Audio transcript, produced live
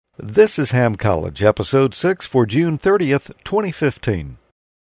This is Ham College, Episode 6 for June 30th, 2015.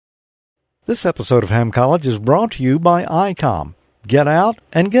 This episode of Ham College is brought to you by ICOM. Get out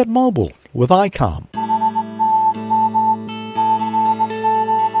and get mobile with ICOM.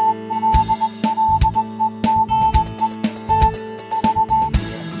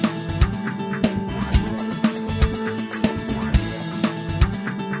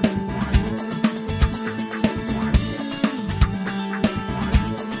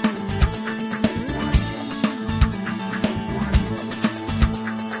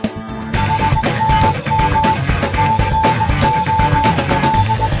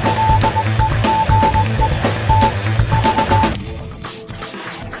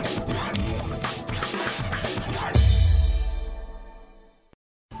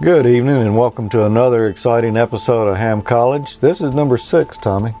 Good evening and welcome to another exciting episode of Ham College. This is number 6,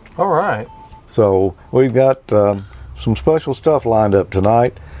 Tommy. All right. So we've got some special stuff lined up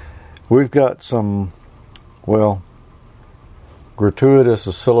tonight. We've got some, gratuitous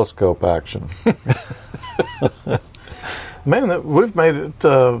oscilloscope action. Man, we've made it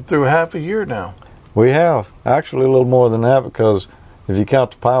through half a year now. We have. Actually a little more than that because if you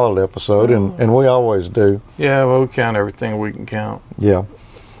count the pilot episode, and we always do. Yeah, well, we count everything we can count. Yeah.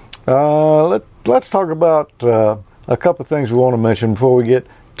 Let's talk about a couple of things we want to mention before we get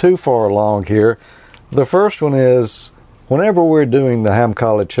too far along here. The first one is, whenever we're doing the Ham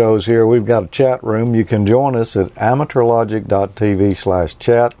College shows here, we've got a chat room. You can join us at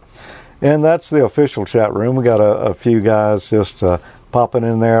amateurlogic.tv/chat, and that's the official chat room. We got a few guys just popping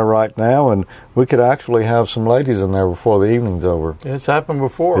in there right now, and we could actually have some ladies in there before the evening's over. It's happened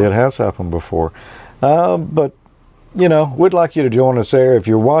before. It has happened before. But we'd like you to join us there. If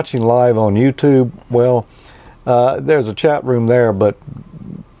you're watching live on YouTube, there's a chat room there, but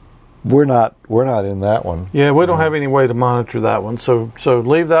we're not in that one. Yeah, we don't have any way to monitor that one. So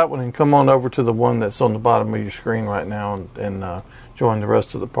leave that one and come on over to the one that's on the bottom of your screen right now and join the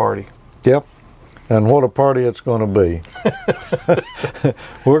rest of the party. Yep. And what a party it's going to be.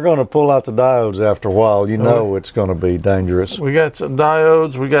 We're going to pull out the diodes after a while. It's going to be dangerous. We got some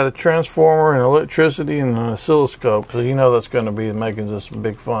diodes, we got a transformer and electricity and an oscilloscope. So that's going to be making this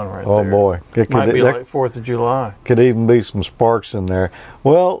big fun right there. Oh, boy. Might be like 4th of July. Could even be some sparks in there.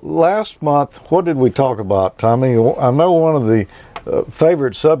 Well, last month, what did we talk about, Tommy? I know one of the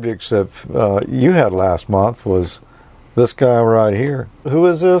favorite subjects that you had last month was this guy right here. Who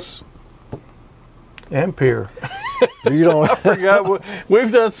is this? Ampere. You don't. I forgot.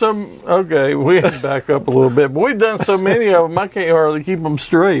 We've done some. Okay, we had to back up a little bit, but we've done so many of them. I can't hardly keep them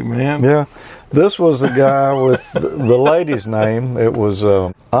straight, man. Yeah, this was the guy with the lady's name. It was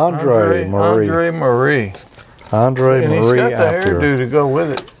Andre Marie. And he's got the Ampere. hairdo to go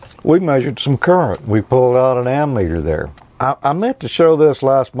with it. We measured some current. We pulled out an ammeter there. I meant to show this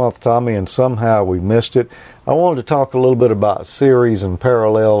last month, Tommy, and somehow we missed it. I wanted to talk a little bit about series and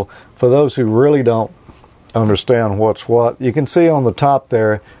parallel for those who really don't understand what's what. You can see on the top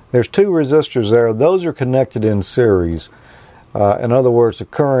there's 2 resistors there. Those are connected in series. In other words, the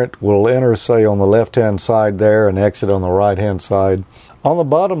current will enter, say, on the left-hand side there and exit on the right-hand side. On the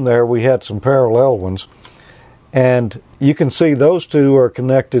bottom there, we had some parallel ones. And you can see those 2 are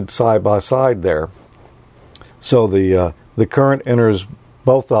connected side by side there. So the current enters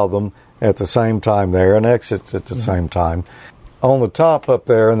both of them at the same time there and exits at the same time. On the top up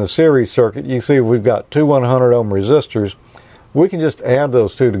there in the series circuit, you see we've got 2 100 ohm resistors. We can just add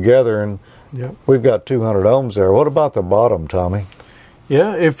those 2 together and we've got 200 ohms there. What about the bottom, Tommy?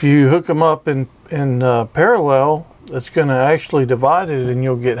 Yeah, if you hook them up in parallel, it's going to actually divide it, and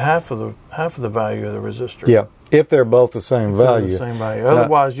you'll get half of the value of the resistor. Yeah, if they're both the same value.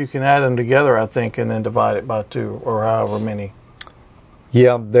 Otherwise, you can add them together, I think, and then divide it by 2 or however many.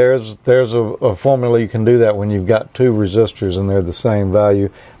 Yeah, there's a formula you can do that when you've got 2 resistors and they're the same value.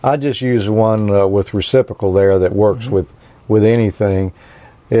 I just use one with reciprocal there that works with anything.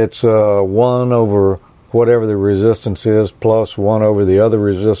 It's 1 over whatever the resistance is plus 1 over the other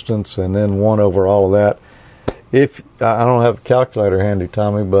resistance and then 1 over all of that. If I don't have a calculator handy,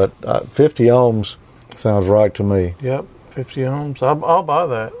 Tommy, but 50 ohms sounds right to me. Yep, 50 ohms. I'll buy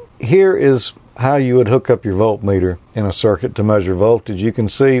that. Here is how you would hook up your voltmeter in a circuit to measure voltage. You can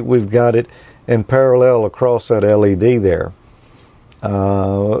see we've got it in parallel across that LED there.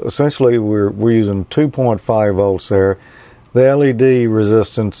 Essentially, we're using 2.5 volts there. The LED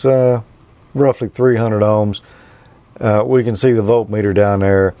resistance, roughly 300 ohms. We can see the voltmeter down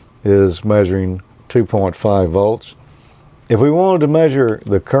there is measuring 2.5 volts. If we wanted to measure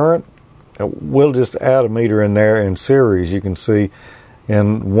the current, we'll just add a meter in there in series. You can see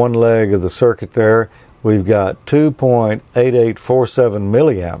in one leg of the circuit there, we've got 2.8847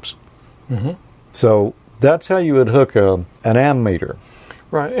 milliamps. Mm-hmm. So that's how you would hook an ammeter.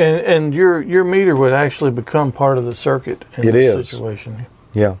 Right, and your meter would actually become part of the circuit in this situation.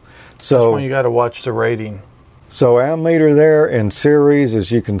 Yeah. That's So when you got to watch the rating. So ammeter there in series,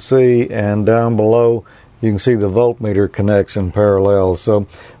 as you can see, and down below you can see the voltmeter connects in parallel. So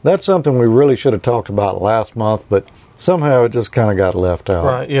that's something we really should have talked about last month, but somehow it just kind of got left out.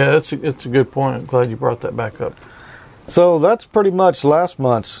 Right, yeah, it's a good point. I'm glad you brought that back up. So that's pretty much last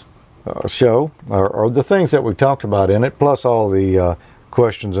month's show, or the things that we talked about in it, plus all the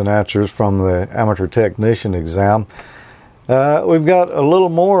questions and answers from the amateur technician exam. We've got a little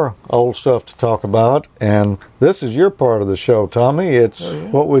more old stuff to talk about, and this is your part of the show, Tommy. It's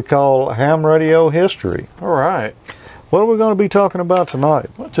what we call ham radio history. All right. What are we going to be talking about tonight?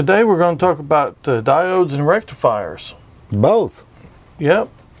 Well, today we're going to talk about diodes and rectifiers. Both. Yep.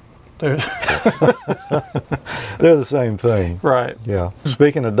 There's They're the same thing. right. Yeah.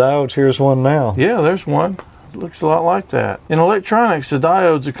 Speaking of diodes, here's one now. Yeah, there's one. It looks a lot like that. In electronics, a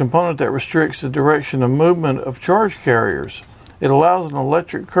diode is a component that restricts the direction of movement of charge carriers. It allows an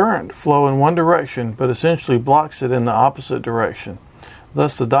electric current to flow in one direction, but essentially blocks it in the opposite direction.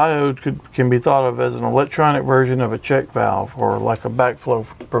 Thus, the diode can be thought of as an electronic version of a check valve, or like a backflow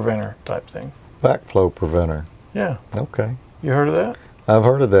preventer type thing. Backflow preventer. Yeah. Okay. You heard of that? I've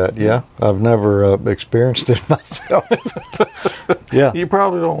heard of that, yeah. I've never experienced it myself. Yeah. You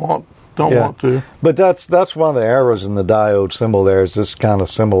probably don't want to. But that's one of the arrows in the diode symbol there, is just kind of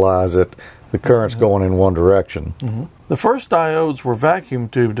symbolize that the current's going in one direction. Mm-hmm. The first diodes were vacuum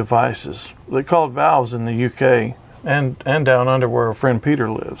tube devices. They're called valves in the UK and down under where our friend Peter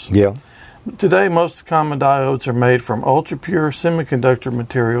lives. Yeah. Today, most common diodes are made from ultra-pure semiconductor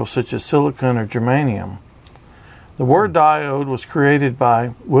materials such as silicon or germanium. The word diode was created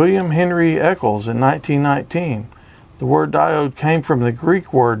by William Henry Eccles in 1919. The word diode came from the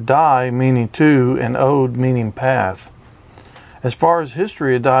Greek word di, meaning two, and ode, meaning path. As far as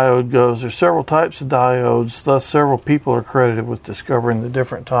history of diode goes, there are several types of diodes, thus several people are credited with discovering the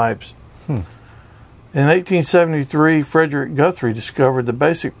different types. In 1873, Frederick Guthrie discovered the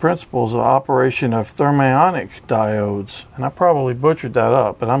basic principles of operation of thermionic diodes. And I probably butchered that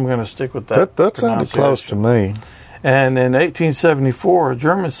up, but I'm going to stick with that. That sounded close to me. And in 1874, a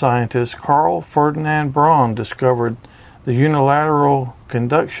German scientist, Karl Ferdinand Braun, discovered the unilateral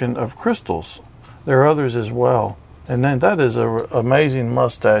conduction of crystals. There are others as well. And then that is an amazing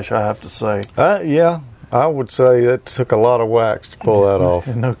mustache, I have to say. Yeah, I would say it took a lot of wax to pull that off.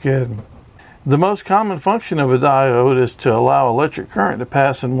 No kidding. The most common function of a diode is to allow electric current to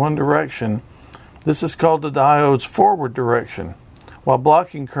pass in one direction. This is called the diode's forward direction, while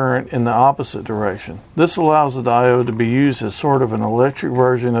blocking current in the opposite direction. This allows the diode to be used as sort of an electric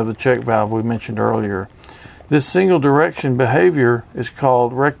version of the check valve we mentioned earlier. This single direction behavior is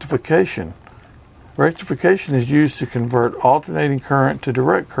called rectification. Rectification is used to convert alternating current to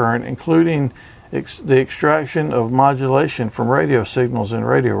direct current, including the extraction of modulation from radio signals in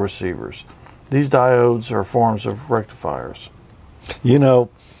radio receivers. These diodes are forms of rectifiers. You know,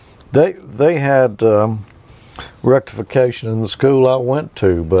 they had rectification in the school I went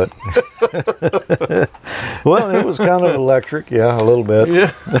to, but well, it was kind of electric, yeah, a little bit.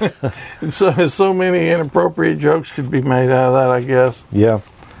 Yeah. so many inappropriate jokes could be made out of that, I guess. Yeah.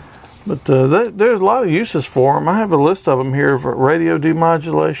 But there's a lot of uses for them. I have a list of them here for radio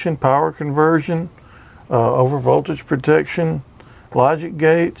demodulation, power conversion, over voltage protection, logic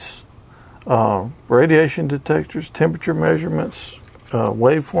gates, radiation detectors, temperature measurements,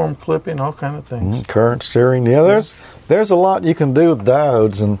 waveform clipping, all kind of things. Current steering. Yeah, there's a lot you can do with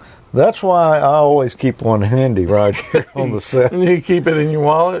diodes, and that's why I always keep one handy right here on the set. And you keep it in your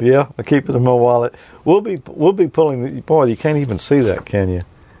wallet? Yeah, I keep it in my wallet. We'll be pulling. Boy, you can't even see that, can you?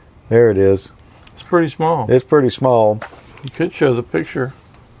 There it is. It's pretty small. It's pretty small. You could show the picture.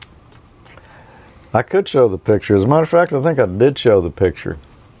 I could show the picture. As a matter of fact, I think I did show the picture.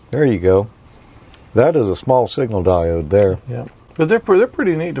 There you go. That is a small signal diode there. Yeah. But they're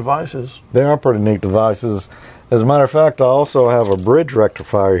pretty neat devices. They are pretty neat devices. As a matter of fact, I also have a bridge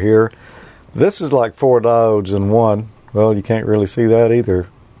rectifier here. This is like 4 diodes in one. Well, you can't really see that either.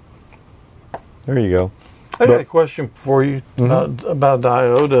 There you go. I got a question for you about a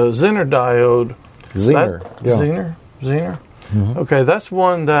diode, a Zener diode. Zener. Yeah. Zener? Mm-hmm. Okay, that's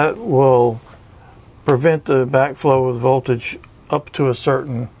one that will prevent the backflow of voltage up to a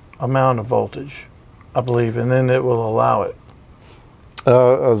certain amount of voltage, I believe, and then it will allow it.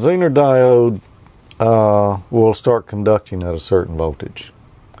 A Zener diode will start conducting at a certain voltage.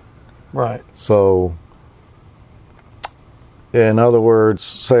 Right. So In other words,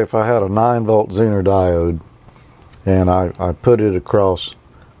 say if I had a 9-volt Zener diode and I put it across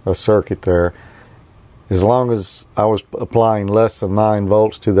a circuit there, as long as I was applying less than 9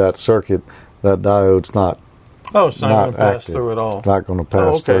 volts to that circuit, that diode's not it's not going to pass active. through at all. It's not going to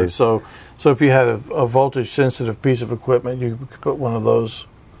pass through. So if you had a voltage-sensitive piece of equipment, you could put one of those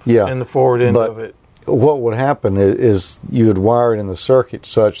in the forward end of it. What would happen is you would wire it in the circuit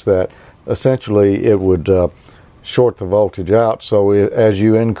such that essentially it would short the voltage out. So as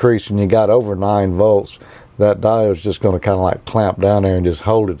you increase and you got over 9 volts, that diode's just going to kind of like clamp down there and just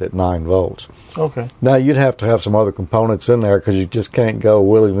hold it at 9 volts. Okay. Now, you'd have to have some other components in there because you just can't go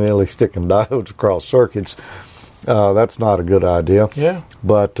willy-nilly sticking diodes across circuits. That's not a good idea. Yeah.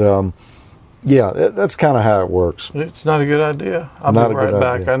 But, that's kind of how it works. It's not a good idea. I'll be right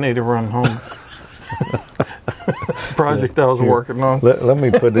back. I need to run home. Project I was working on. Let me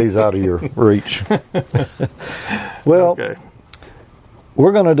put these out of your reach. Well,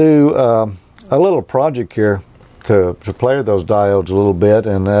 we're going to do a little project here to play those diodes a little bit,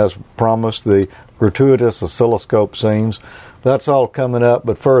 and as promised, the gratuitous oscilloscope scenes. That's all coming up,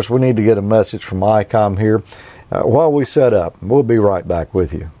 but first we need to get a message from ICOM here while we set up. We'll be right back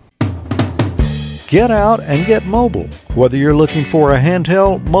with you. Get out and get mobile. Whether you're looking for a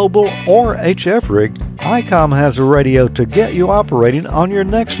handheld, mobile, or HF rig, ICOM has a radio to get you operating on your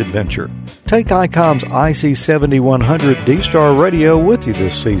next adventure. Take ICOM's IC7100 D-Star radio with you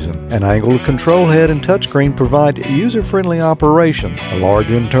this season. An angled control head and touchscreen provide user-friendly operation. A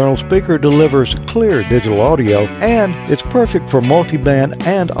large internal speaker delivers clear digital audio, and it's perfect for multiband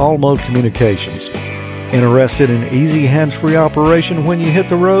and all-mode communications. Interested in easy hands-free operation when you hit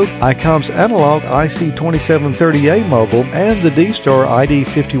the road? ICOM's analog IC2730A mobile and the D-Star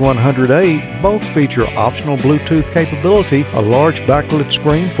ID5100A both feature optional Bluetooth capability, a large backlit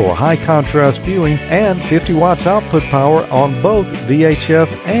screen for high-contrast viewing, and 50 watts output power on both VHF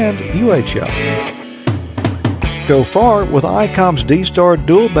and UHF. Go far with ICOM's D-Star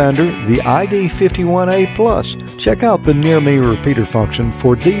dual bander, the ID51A Plus. Check out the Near Me repeater function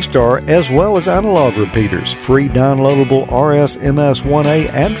for D-Star as well as analog repeaters. Free downloadable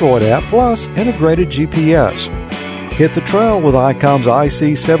RS-MS1A Android app plus integrated GPS. Hit the trail with ICOM's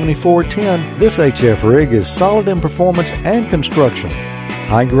IC7410. This HF rig is solid in performance and construction.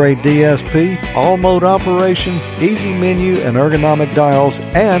 High-grade DSP, all-mode operation, easy menu and ergonomic dials,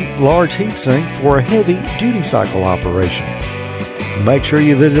 and large heatsink for a heavy duty cycle operation. Make sure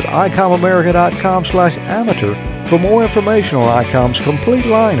you visit ICOMAmerica.com/amateur for more information on ICOM's complete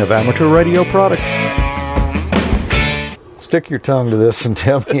line of amateur radio products. Stick your tongue to this and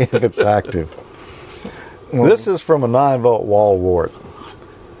tell me if it's active. This is from a 9-volt wall wart.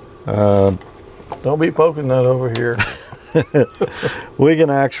 Don't be poking that over here. We can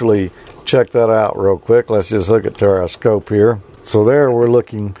actually check that out real quick. Let's just look at our scope here. So there we're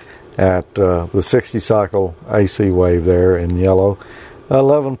looking at the 60 cycle AC wave there in yellow,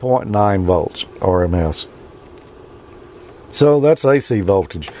 11.9 volts RMS. So that's AC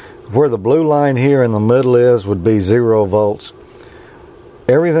voltage. Where the blue line here in the middle is would be 0 volts.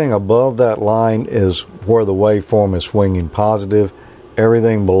 Everything above that line is where the waveform is swinging positive.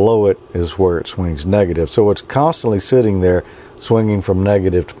 Everything below it is where it swings negative. So it's constantly sitting there swinging from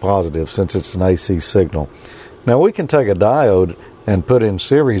negative to positive since it's an AC signal. Now we can take a diode and put in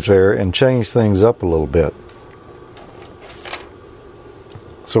series there and change things up a little bit.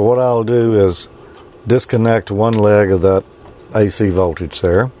 So what I'll do is disconnect one leg of that AC voltage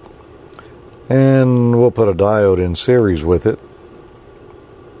there, and we'll put a diode in series with it.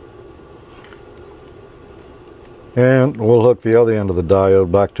 And we'll hook the other end of the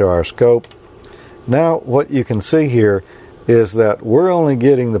diode back to our scope. Now what you can see here is that we're only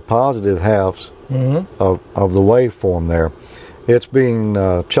getting the positive halves of the waveform there. It's being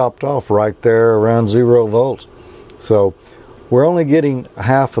chopped off right there around 0 volts. So we're only getting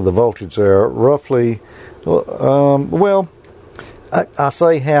half of the voltage there, roughly. I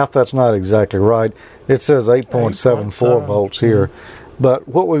say half, that's not exactly right. It says 8.74 volts here. But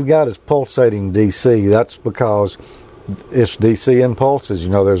what we've got is pulsating DC. That's because it's DC impulses. You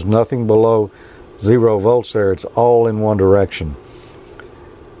know, there's nothing below 0 volts there. It's all in one direction.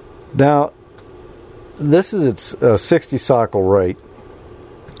 Now, this is its 60 cycle rate.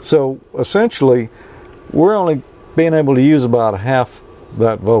 So, essentially, we're only being able to use about half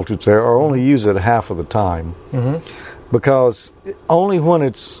that voltage there, or only use it half of the time. Because only when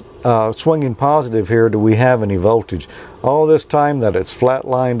it's swinging positive here do we have any voltage. All this time that it's flat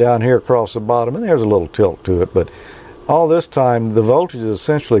line down here across the bottom, and there's a little tilt to it, but all this time the voltage is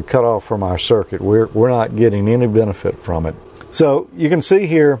essentially cut off from our circuit. We're not getting any benefit from it. So you can see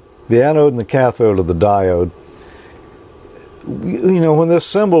here the anode and the cathode of the diode. when this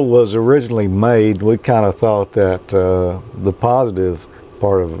symbol was originally made, we kind of thought that the positive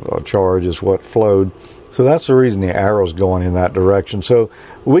part of a charge is what flowed. So that's the reason the arrow's going in that direction. So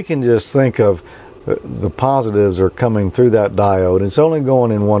we can just think of the positives are coming through that diode. It's only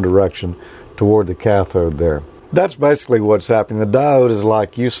going in one direction toward the cathode there. That's basically what's happening. The diode is,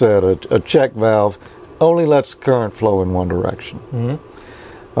 like you said, a check valve, only lets current flow in one direction.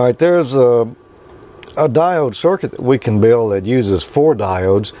 Mm-hmm. All right, there's a diode circuit that we can build that uses 4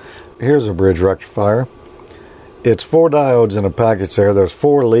 diodes. Here's a bridge rectifier. It's 4 diodes in a package there. There's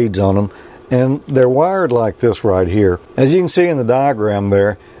 4 leads on them, and they're wired like this right here. As you can see in the diagram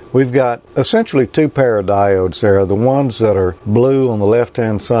there, we've got essentially 2 pair of diodes there. The ones that are blue on the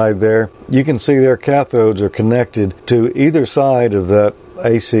left-hand side there, you can see their cathodes are connected to either side of that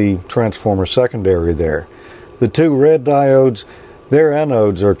AC transformer secondary there. The 2 red diodes, their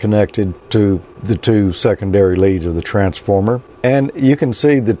anodes are connected to the 2 secondary leads of the transformer. And you can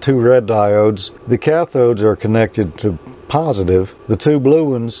see the 2 red diodes, the cathodes are connected to positive. The 2 blue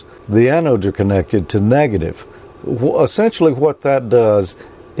ones, the anodes are connected to negative. Essentially what that does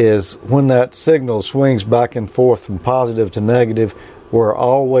is when that signal swings back and forth from positive to negative, we're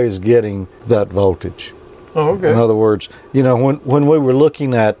always getting that voltage. Oh, okay. In other words, when we were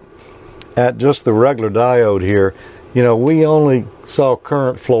looking at just the regular diode here, we only saw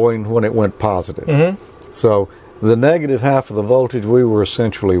current flowing when it went positive. Mm-hmm. So the negative half of the voltage we were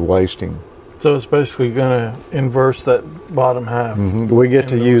essentially wasting. So it's basically going to inverse that bottom half. Mm-hmm. We get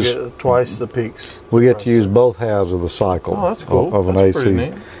to use twice the peaks. We get to use both halves of the cycle. Oh, that's cool. Of an that's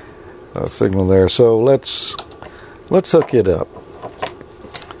AC signal there. So let's hook it up.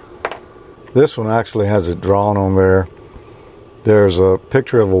 This one actually has it drawn on there. There's a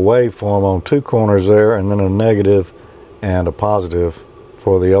picture of a waveform on 2 corners there, and then a negative and a positive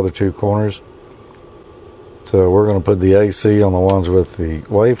for the other 2 corners. So we're going to put the AC on the ones with the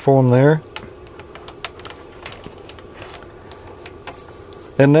waveform there.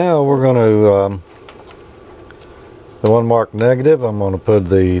 And now we're going to, the one marked negative, I'm going to put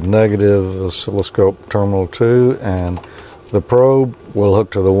the negative oscilloscope terminal 2, and the probe will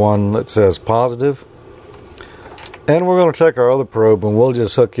hook to the one that says positive. And we're going to take our other probe and we'll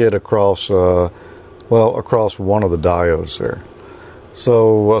just hook it across, across one of the diodes there.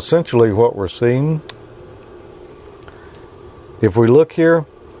 So essentially what we're seeing, if we look here,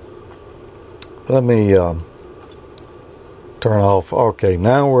 let me turn off. Okay,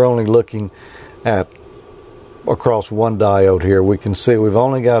 now we're only looking at across one diode here. We can see we've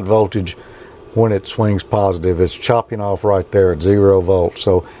only got voltage when it swings positive. It's chopping off right there at 0 volts.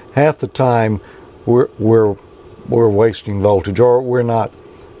 So half the time we're wasting voltage, or we're not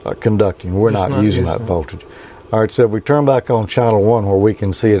conducting. We're not using that voltage. All right, so if we turn back on channel 1 where we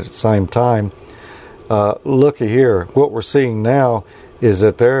can see it at the same time, looky here. What we're seeing now is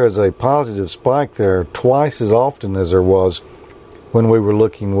that there is a positive spike there twice as often as there was when we were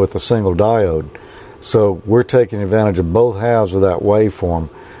looking with a single diode. So we're taking advantage of both halves of that waveform.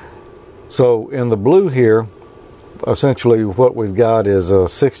 So in the blue here, essentially what we've got is a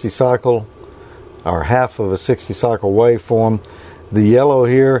 60 cycle, or half of a 60 cycle waveform. The yellow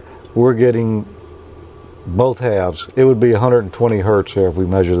here, we're getting both halves. It would be 120 hertz here if we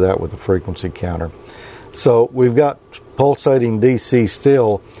measure that with a frequency counter. So we've got pulsating DC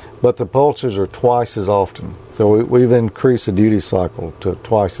still, but the pulses are twice as often. So we've increased the duty cycle to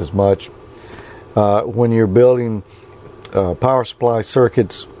twice as much. When you're building power supply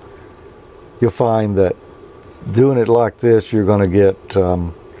circuits, you'll find that doing it like this, you're going to get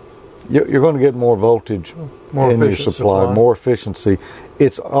more voltage in your supply, more efficiency.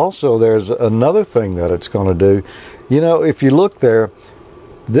 It's also, there's another thing that it's going to do. If you look there,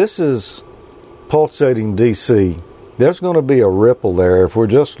 this is pulsating DC. There's going to be a ripple there. If we're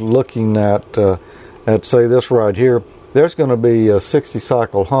just looking at say this right here, there's going to be a 60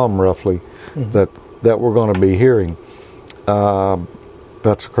 cycle hum roughly that we're going to be hearing.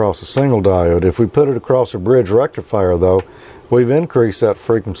 That's across a single diode. If we put it across a bridge rectifier, though, we've increased that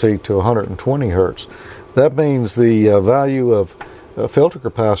frequency to 120 hertz. That means the value of a filter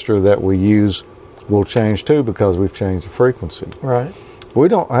capacitor that we use will change too, because we've changed the frequency. Right. We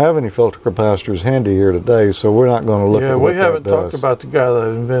don't have any filter capacitors handy here today, so we're not going to look at what that does. Yeah, we haven't talked about the guy that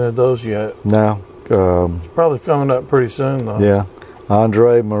invented those yet. No. It's probably coming up pretty soon, though. Yeah.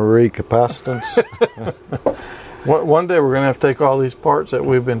 Andre Marie Capacitance. One day we're going to have to take all these parts that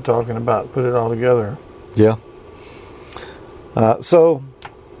we've been talking about and put it all together. Yeah. So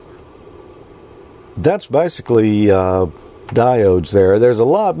that's basically diodes there. There's a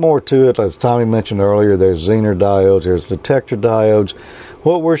lot more to it. As Tommy mentioned earlier, there's Zener diodes, there's detector diodes.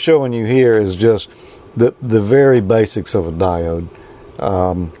 What we're showing you here is just the very basics of a diode.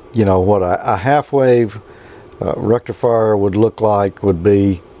 What a half-wave rectifier would look like would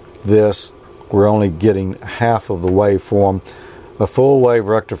be this. We're only getting half of the waveform. A full-wave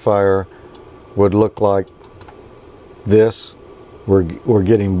rectifier would look like this. We're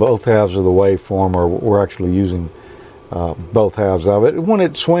getting both halves of the waveform, or we're actually using both halves of it. When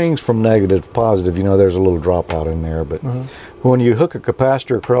it swings from negative to positive, there's a little dropout in there. But when you hook a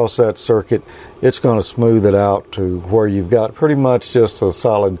capacitor across that circuit, it's going to smooth it out to where you've got pretty much just a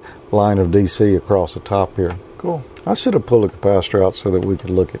solid line of DC across the top here. Cool. I should have pulled the capacitor out so that we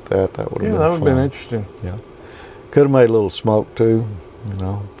could look at that. That would have been that would have fun. been interesting. Yeah. Could have made a little smoke too.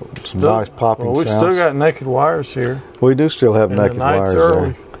 Some nice popping we sounds. still got naked wires here. We do still have And naked the night's wires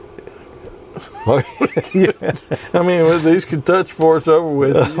early. there. Yes. I mean, these could touch before it's over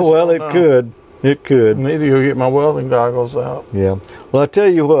with. Well, it could. It could. I need to go get my welding goggles out. Yeah. Well, I tell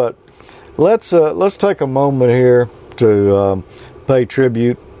you what. Let's take a moment here to pay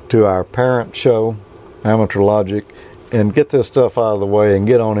tribute to our parent show, Amateur Logic, and get this stuff out of the way and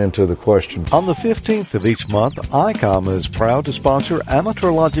get on into the question. On the 15th of each month, ICOM is proud to sponsor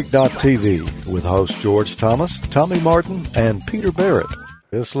AmateurLogic.tv with hosts George Thomas, Tommy Martin, and Peter Barrett.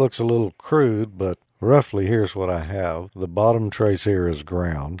 This looks a little crude, but roughly here's what I have. The bottom trace here is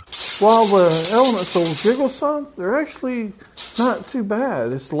ground. While the elements will jiggle some, they're actually not too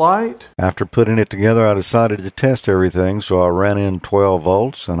bad. It's light. After putting it together, I decided to test everything, so I ran in 12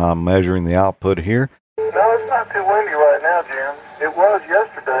 volts, and I'm measuring the output here. No, it's not too windy right now, Jim. It was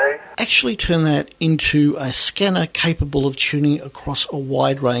yesterday. Actually turn that into a scanner capable of tuning across a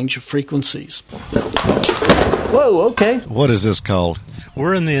wide range of frequencies. Whoa, okay. What is this called?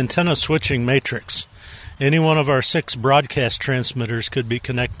 We're in the antenna switching matrix. Any one of our 6 broadcast transmitters could be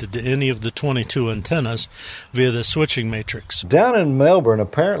connected to any of the 22 antennas via the switching matrix. Down in Melbourne,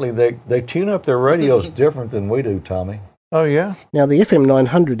 apparently they tune up their radios different than we do, Tommy. Oh, yeah? Now, the FM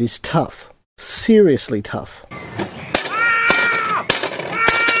 900 is tough. Seriously tough.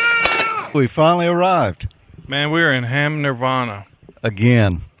 We finally arrived. Man, we were in ham nirvana.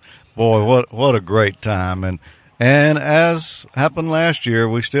 Again. Boy, what a great time. And as happened last year,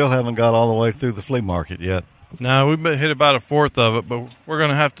 we still haven't got all the way through the flea market yet. No, we've hit about a fourth of it, but we're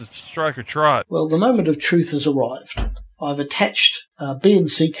going to have to strike a trot. Well, the moment of truth has arrived. I've attached a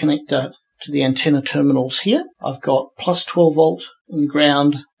BNC connector to the antenna terminals here. I've got plus 12 volt in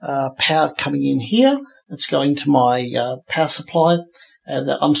ground power coming in here. It's going to my power supply.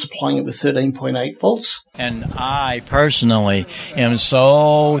 That I'm supplying it with 13.8 volts. And I personally am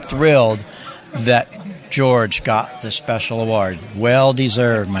so thrilled that George got the special award. Well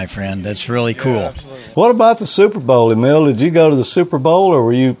deserved, my friend. That's really cool. What about the Super Bowl, Emil? Did you go to the Super Bowl, or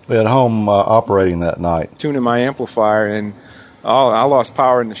were you at home operating that night? Tuning my amplifier, and I lost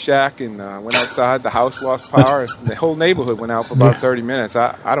power in the shack, and went outside. The house lost power. The whole neighborhood went out for about 30 minutes.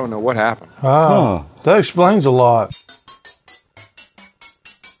 I don't know what happened. Wow. That explains a lot.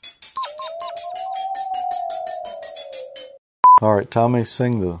 All right, Tommy,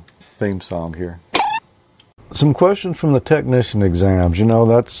 sing the theme song here. Some questions from the technician exams.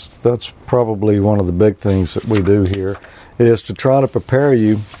 That's probably one of the big things that we do here, is to try to prepare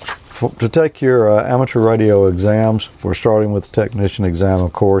you to take your amateur radio exams. We're starting with the technician exam,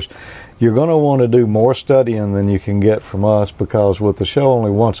 of course. You're going to want to do more studying than you can get from us, because with the show only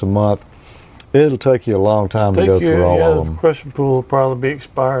once a month, it'll take you a long time to go through all of them. The question pool will probably be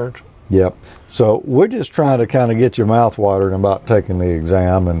expired. Yep. So we're just trying to kind of get your mouth watering about taking the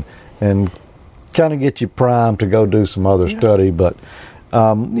exam and kind of get you primed to go do some other study. But,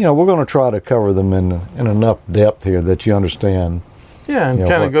 we're going to try to cover them in enough depth here that you understand. Yeah, and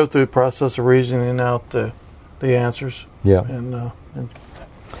kind of go through the process of reasoning out the answers. Yeah. And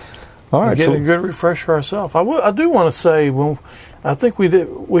all right, get a good refresher ourselves. I do want to say, I think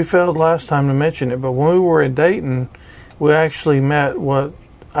we failed last time to mention it, but when we were in Dayton, we actually met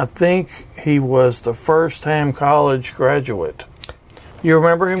I think he was the first Ham College graduate. You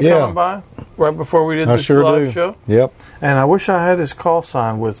remember him coming by right before we did this live show? Yep. And I wish I had his call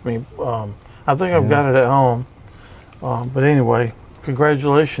sign with me. I think I've got it at home. But anyway,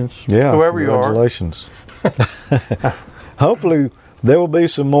 congratulations. Yeah, whoever congratulations. Hopefully there will be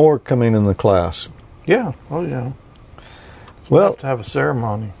some more coming in the class. Yeah. Oh, yeah. We'll have to have a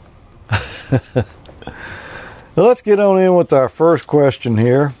ceremony. Well, let's get on in with our first question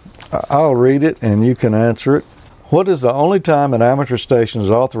here. I'll read it and you can answer it. What is the only time an amateur station is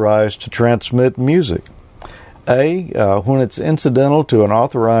authorized to transmit music? A, when it's incidental to an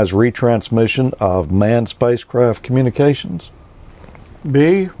authorized retransmission of manned spacecraft communications.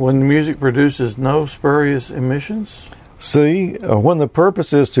 B, when the music produces no spurious emissions. C, when the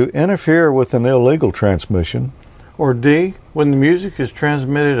purpose is to interfere with an illegal transmission. Or D, when the music is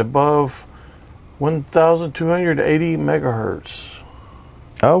transmitted above 1,280 megahertz.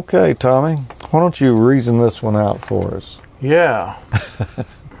 Okay, Tommy, why don't you reason this one out for us? Yeah.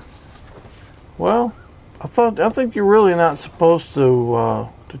 Well, I think you're really not supposed to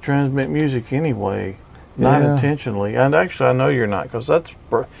transmit music anyway, not intentionally. And actually, I know you're not, because that's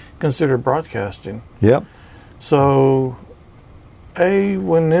considered broadcasting. Yep. So, A,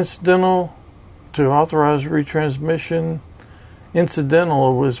 when incidental to authorized retransmission,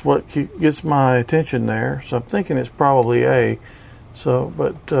 incidental was what gets my attention there. So I'm thinking it's probably A. So,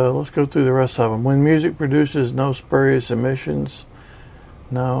 but let's go through the rest of them. When music produces no spurious emissions,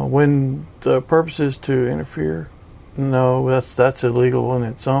 no. When the purpose is to interfere, no. That's illegal on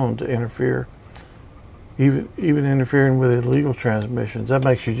its own to interfere. Even interfering with illegal transmissions, that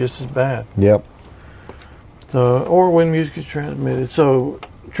makes you just as bad. Yep. So, or when music is transmitted. So,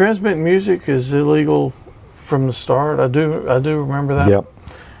 transmitting music is illegal from the start. I do remember that. Yep.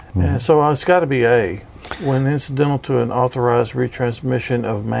 And so it's got to be A, when incidental to an authorized retransmission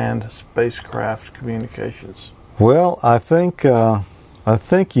of manned spacecraft communications. Well, I think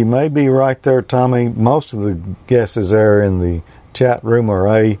you may be right there, Tommy. Most of the guesses there in the chat room are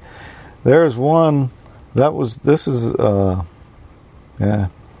A. There's one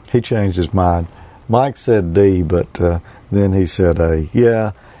he changed his mind. Mike said D, but then he said A.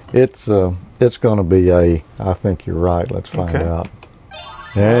 Yeah, it's going to be A. I think you're right. Let's find out.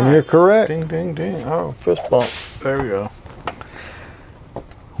 And you're correct. Ding, ding, ding. Oh, fist bump. There we go.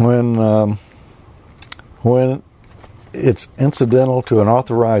 When it's incidental to an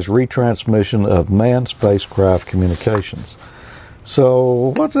authorized retransmission of manned spacecraft communications.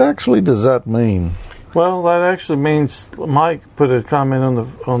 So what actually does that mean? Well, that actually means Mike put a comment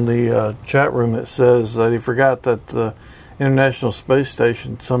on the chat room that says that he forgot that the International Space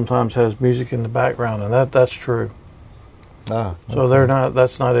Station sometimes has music in the background, and that's true. Okay. So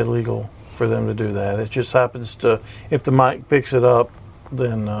that's not illegal for them to do that. It just happens to, if the mic picks it up,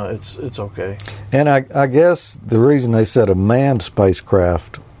 then it's okay. And I guess the reason they said a manned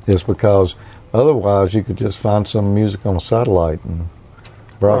spacecraft is because otherwise you could just find some music on a satellite and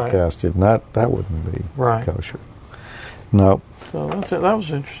broadcast it, and that wouldn't be kosher. No. So that's it. That was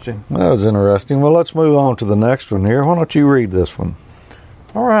interesting. That was interesting. Well, let's move on to the next one here. Why don't you read this one?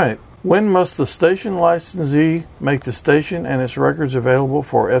 All right. When must the station licensee make the station and its records available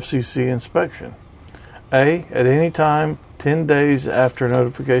for FCC inspection? A, at any time 10 days after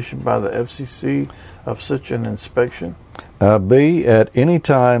notification by the FCC of such an inspection. B, at any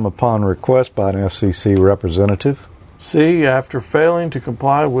time upon request by an FCC representative. C, after failing to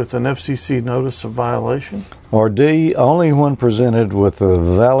comply with an FCC notice of violation. Or D, only when presented with a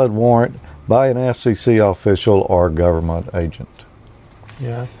valid warrant by an FCC official or government agent.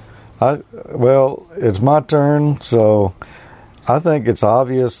 Yeah. Well, it's my turn, so I think it's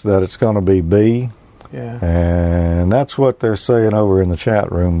obvious that it's going to be B. Yeah. And that's what they're saying over in the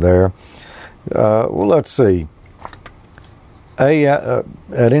chat room there. Well, let's see. A, at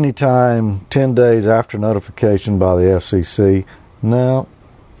any time 10 days after notification by the FCC. No,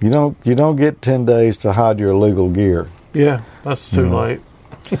 you don't get 10 days to hide your illegal gear. Yeah, that's too late.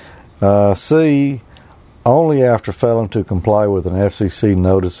 C, only after failing to comply with an FCC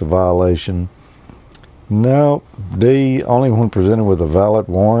notice of violation. No. D, only when presented with a valid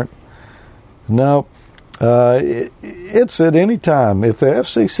warrant. No. It's at any time. If the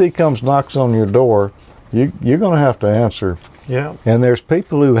FCC knocks on your door, you're going to have to answer. Yeah. And there's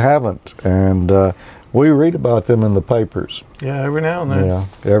people who haven't, and we read about them in the papers. Yeah, every now and then. Yeah,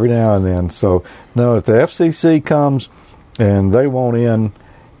 every now and then. So, no, if the FCC comes and they want in,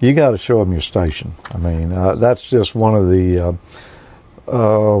 you got to show them your station. I mean, that's just one of the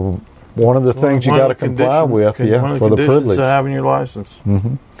things you got to comply with. Yeah, for the privilege of having your license.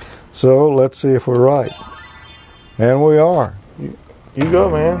 Mm-hmm. So let's see if we're right, and we are. You go,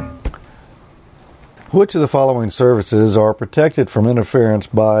 man. Which of the following services are protected from interference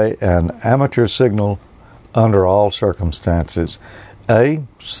by an amateur signal under all circumstances? A,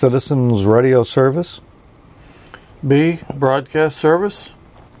 citizens radio service. B, broadcast service.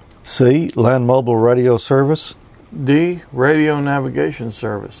 C, land mobile radio service. D, radio navigation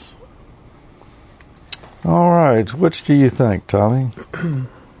service. All right, which do you think, Tommy?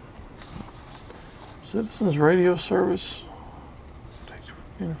 Citizens radio service.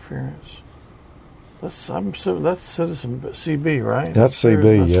 Interference. That's Citizen CB, right? That's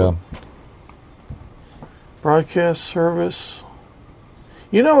CB, yeah. Broadcast service.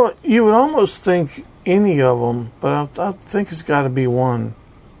 You know what? You would almost think any of them, but I think it's got to be one.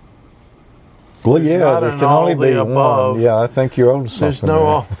 Well, There's yeah, not there an can all only the be above. one. Yeah, I think you're on something.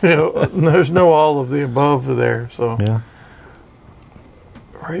 There's no all of the above there. So Yeah.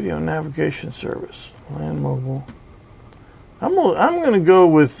 radio navigation service, land mobile. I'm going to go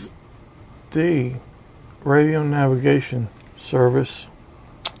with D, radio navigation service.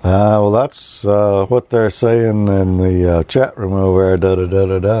 Well, that's what they're saying in the chat room over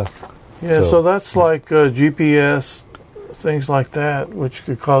there. Yeah, so that's like GPS, things like that, which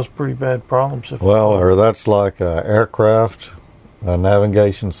could cause pretty bad problems. Well, or that's like aircraft,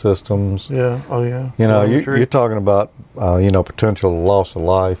 navigation systems. Yeah. Oh, yeah. You know, Telemetry. you're talking about potential loss of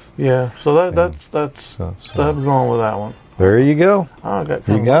life. Yeah. So that's So- I'm going with that one. There you go. Oh, I got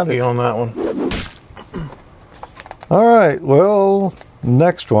You kind got of lucky it. on that one. All right. Well,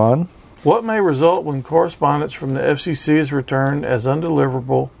 next one. What may result when correspondence from the FCC is returned as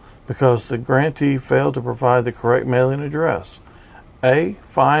undeliverable because the grantee failed to provide the correct mailing address? A,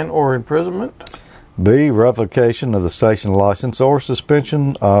 fine or imprisonment. B, revocation of the station license or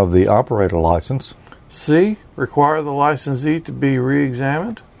suspension of the operator license. C, require the licensee to be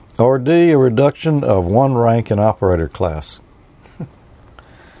re-examined. Or D, a reduction of one rank in operator class.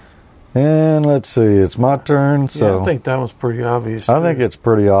 And let's see, it's my turn. So Yeah, I think that was pretty obvious. I think it's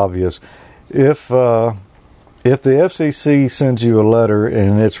pretty obvious. If the FCC sends you a letter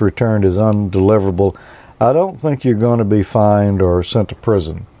and it's returned as undeliverable, I don't think you're going to be fined or sent to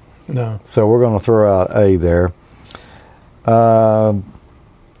prison. No. So we're going to throw out A there.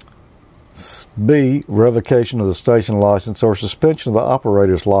 B, revocation of the station license or suspension of the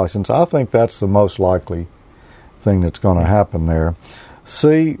operator's license. I think that's the most likely thing that's going to happen there.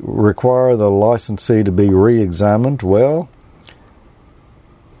 C, require the licensee to be re-examined. Well,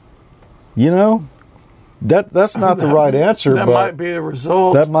 that's not the right answer. That but might be the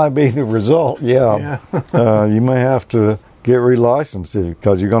result. That might be the result, yeah. You may have to get relicensed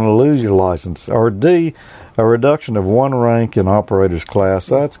because you're going to lose your license. Or D, a reduction of one rank in operator's class.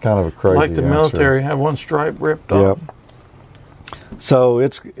 That's kind of a crazy like the answer. military, have one stripe ripped off. Yep. So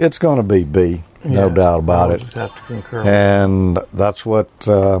it's going to be B, no doubt about I it. would have to concur. And that's what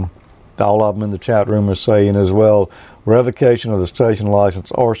all of them in the chat room are saying as well. Revocation of the station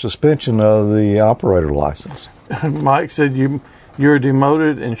license or suspension of the operator license. Mike said you're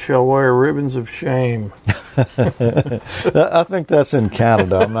demoted and shall wear ribbons of shame. I think that's in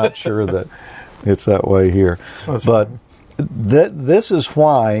Canada. I'm not sure that it's that way here. But this is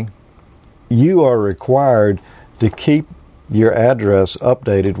why you are required to keep your address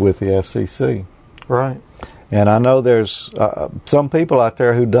updated with the FCC. Right. And I know there's some people out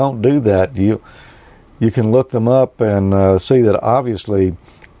there who don't do that. You can look them up and see that obviously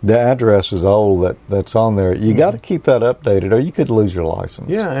the address is old that's on there. You got to keep that updated or you could lose your license.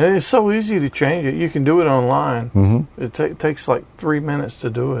 Yeah, and it's so easy to change it. You can do it online. Mm-hmm. It takes like 3 minutes to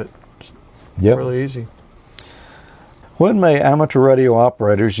do it. It's Yep. really easy. When may amateur radio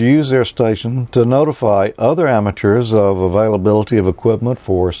operators use their station to notify other amateurs of availability of equipment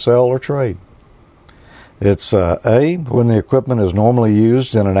for sale or trade? It's A, when the equipment is normally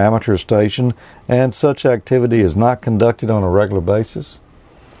used in an amateur station and such activity is not conducted on a regular basis.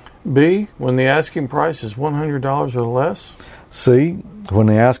 B, when the asking price is $100 or less. C, when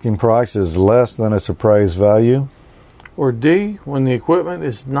the asking price is less than its appraised value. Or D, when the equipment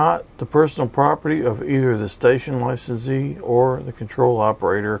is not the personal property of either the station licensee or the control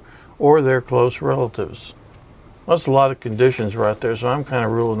operator or their close relatives. That's a lot of conditions right there, so I'm kind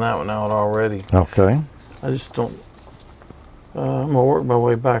of ruling that one out already. Okay. I just don't... I'm going to work my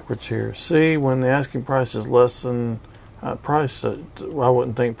way backwards here. C, when the asking price is less than price. I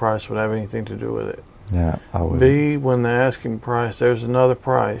wouldn't think price would have anything to do with it. Yeah, I would. B, when the asking price, there's another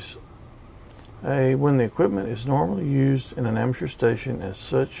price. A, when the equipment is normally used in an amateur station as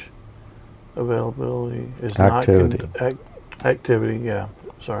such availability is Activity. not... activity, yeah.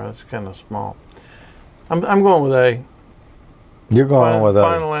 Sorry, that's kind of small. I'm going with A. You're going with A.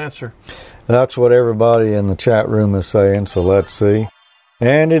 Final answer. That's what everybody in the chat room is saying, so let's see.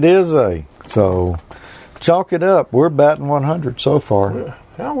 And it is A. So chalk it up. We're batting 100 so far.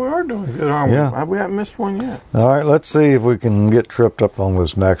 Yeah, we are doing good, aren't we? Yeah. We haven't missed one yet. All right, let's see if we can get tripped up on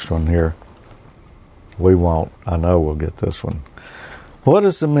this next one here. We won't. I know we'll get this one. What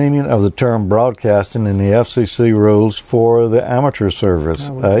is the meaning of the term broadcasting in the FCC rules for the amateur service?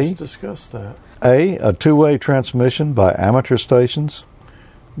 Yeah, we A, just discussed that. A two-way transmission by amateur stations.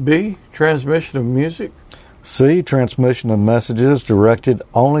 B, transmission of music. C, transmission of messages directed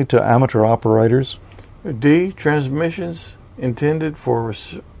only to amateur operators. D, transmissions intended for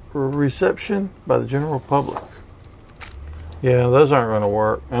reception by the general public. Yeah, those aren't going to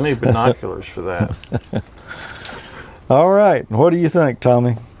work. I need binoculars for that. All right. What do you think,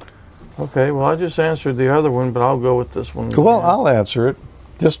 Tommy? Okay, well, I just answered the other one, but I'll go with this one. Well, I'll answer it,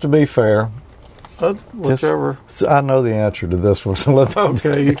 just to be fair. Whichever. I know the answer to this one, so let me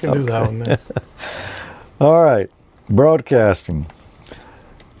Okay, you can do that one then. All right, broadcasting.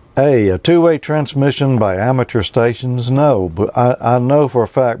 A two-way transmission by amateur stations? No, but I know for a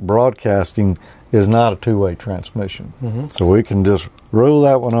fact broadcasting is not a two-way transmission. Mm-hmm. So we can just rule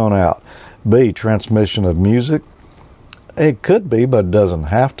that one on out. B, transmission of music? It could be, but it doesn't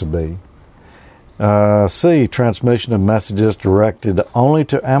have to be. C, transmission of messages directed only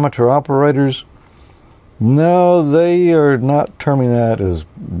to amateur operators? No, they are not terming that as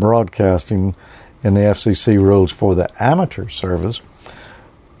broadcasting in the FCC rules for the amateur service.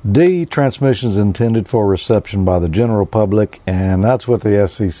 D, transmissions intended for reception by the general public, and that's what the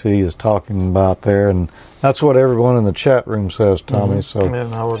FCC is talking about there, and that's what everyone in the chat room says, Tommy. Mm-hmm. So,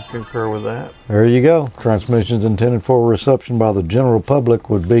 and I would concur with that. There you go. Transmissions intended for reception by the general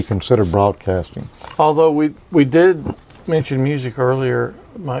public would be considered broadcasting. Although we did mention music earlier,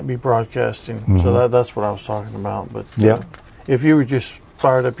 it might be broadcasting, so that's what I was talking about. But if you were just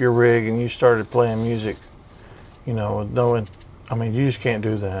fired up your rig and you started playing music, you just can't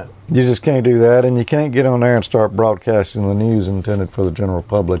do that. You just can't do that, and you can't get on there and start broadcasting the news intended for the general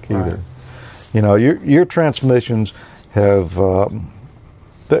public either. Right. Your transmissions have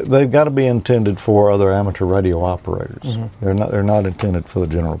they've got to be intended for other amateur radio operators. Mm-hmm. They're not intended for the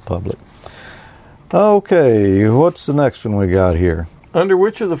general public. Okay, what's the next one we got here? Under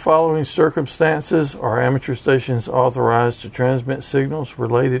which of the following circumstances are amateur stations authorized to transmit signals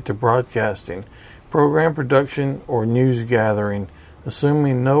related to broadcasting, program production, or news gathering,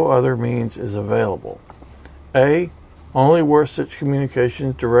 assuming no other means is available? A, only where such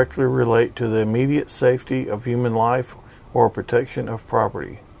communications directly relate to the immediate safety of human life or protection of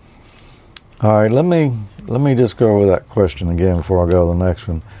property. All right, let me just go over that question again before I go to the next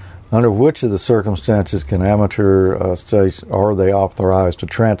one. Under which of the circumstances can amateur stations, are they authorized to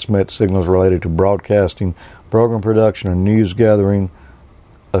transmit signals related to broadcasting, program production, or news gathering,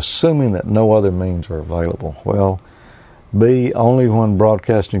 assuming that no other means are available? Well, B, only when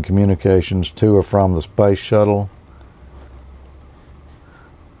broadcasting communications to or from the space shuttle.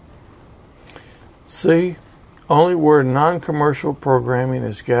 C, only where non-commercial programming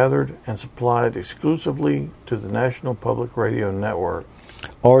is gathered and supplied exclusively to the National Public Radio Network.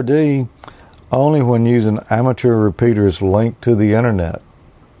 Or D, only when using amateur repeaters linked to the internet.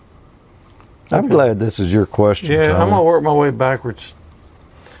 I'm glad this is your question, Yeah, Tommy. I'm going to work my way backwards.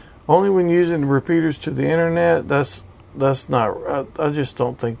 Only when using repeaters to the internet, that's not, I just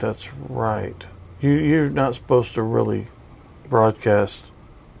don't think that's right. You're not supposed to really broadcast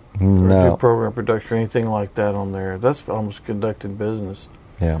or do program production or anything like that on there. That's almost conducting business.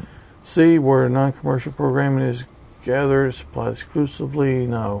 Yeah. C, where non-commercial programming is gathered, supplied exclusively,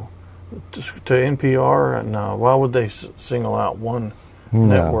 no. To NPR, no. Why would they single out one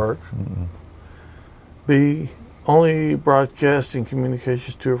network? Mm-mm. B, only broadcasting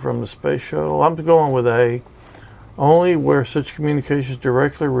communications to or from the space shuttle. I'm going with A, only where such communications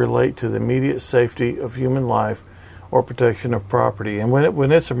directly relate to the immediate safety of human life or protection of property. And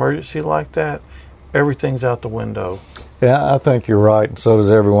when it's emergency like that, everything's out the window. Yeah, I think you're right, and so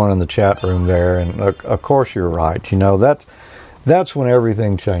does everyone in the chat room there. And of course, you're right. That's when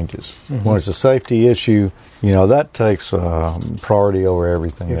everything changes. Mm-hmm. When it's a safety issue, that takes priority over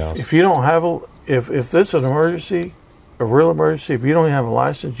everything else. If you don't have if this is an emergency, a real emergency, if you don't have a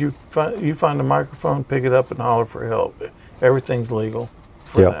license, you find a microphone, pick it up, and holler for help. Everything's legal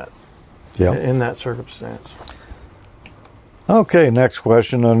for that. Yeah. In that circumstance. Okay, next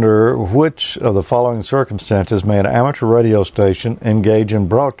question. Under which of the following circumstances may an amateur radio station engage in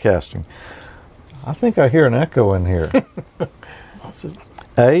broadcasting? I think I hear an echo in here.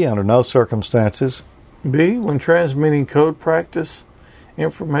 A, under no circumstances. B, when transmitting code practice,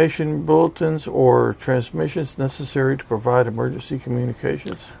 information bulletins, or transmissions necessary to provide emergency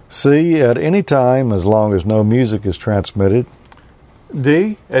communications. C, at any time as long as no music is transmitted.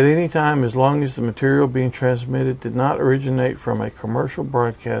 D, at any time as long as the material being transmitted did not originate from a commercial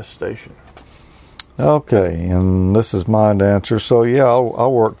broadcast station. Okay, and this is mine to answer. So, yeah,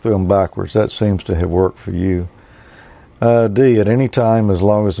 I'll work through them backwards. That seems to have worked for you. D, at any time as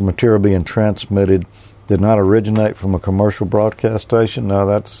long as the material being transmitted did not originate from a commercial broadcast station. No,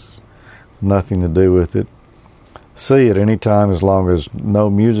 that's nothing to do with it. C, at any time as long as no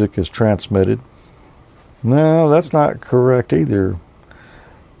music is transmitted. No, that's not correct either.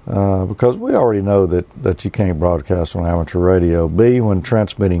 Because we already know that you can't broadcast on amateur radio. B, when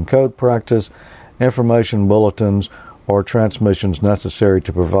transmitting code practice, information bulletins, or transmissions necessary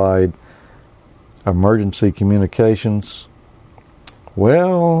to provide emergency communications.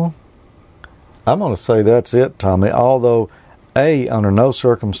 Well, I'm going to say that's it, Tommy, although A, under no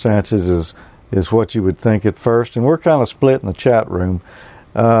circumstances is what you would think at first, and we're kind of split in the chat room.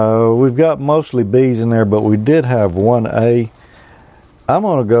 We've got mostly B's in there, but we did have one A. I'm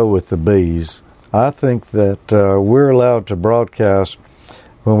going to go with the B's. I think that we're allowed to broadcast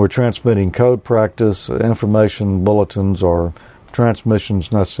when we're transmitting code practice, information bulletins, or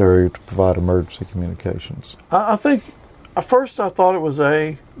transmissions necessary to provide emergency communications. I think at first I thought it was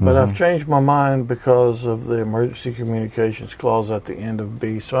A, but I've changed my mind because of the emergency communications clause at the end of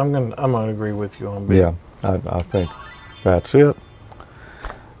B. So I'm gonna agree with you on B. Yeah, I think that's it.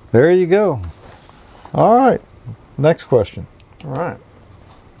 There you go. All right. Next question. All right.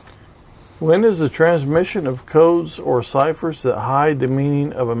 When is the transmission of codes or ciphers that hide the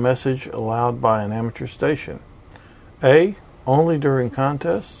meaning of a message allowed by an amateur station? A, only during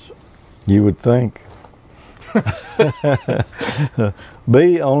contests. You would think.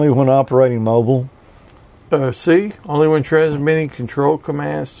 B, only when operating mobile. C, only when transmitting control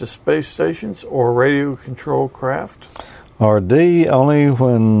commands to space stations or radio control craft. Or D, only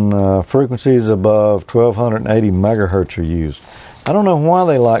when frequencies above 1280 megahertz are used. I don't know why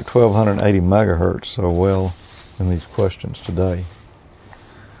they like 1280 megahertz so well in these questions today.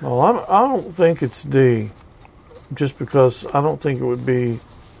 Well, I don't think it's D, just because I don't think it would be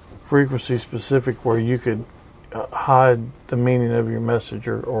frequency specific where you could hide the meaning of your message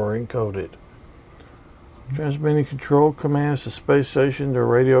or encode it. Transmitting control commands to space stations or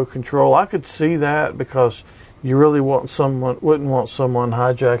radio control. I could see that because you really wouldn't want someone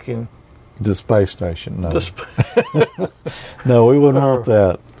hijacking the space station. No, no, we wouldn't want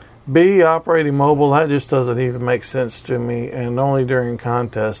that. B, operating mobile. That just doesn't even make sense to me, and only during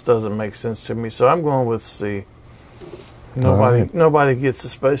contests doesn't make sense to me. So I'm going with C. Nobody gets the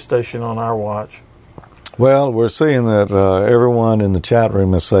space station on our watch. Well, we're seeing that everyone in the chat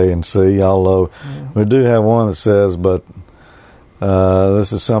room is saying C, although we do have one that says, but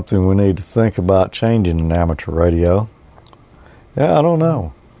this is something we need to think about changing in amateur radio. Yeah, I don't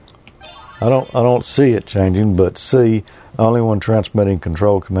know. I don't see it changing, but C, only when transmitting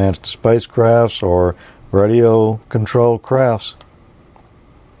control commands to spacecrafts or radio control crafts.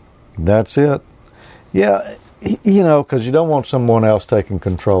 That's it. Yeah, because you don't want someone else taking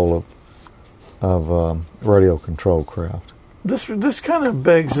control of radio control craft. This kind of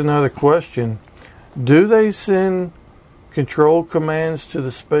begs another question. Do they send control commands to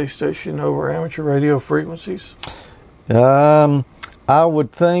the space station over amateur radio frequencies? I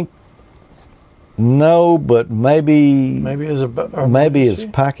would think no, but maybe it's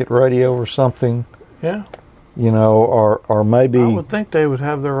packet radio or something. Yeah. Or maybe I would think they would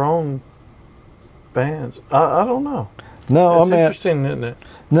have their own bands. I don't know. No, it's interesting, isn't it?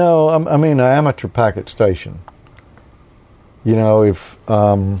 No, I mean an amateur packet station. If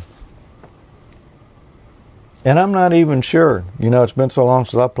and I'm not even sure. It's been so long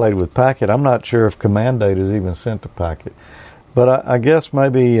since I played with packet. I'm not sure if command data is even sent to packet. But I guess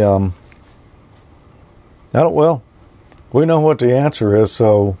maybe well, we know what the answer is,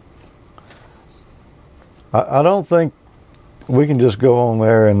 so I don't think we can just go on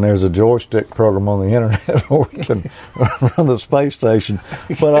there and there's a joystick program on the internet where we can run the space station.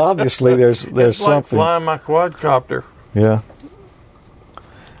 But obviously there's it's something. Like flying my quadcopter. Yeah.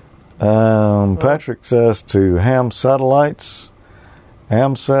 Patrick says to ham satellites,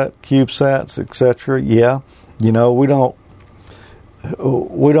 AMSAT, CubeSats, etc. Yeah, we don't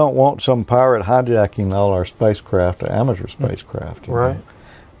want some pirate hijacking all our spacecraft, amateur spacecraft. Right.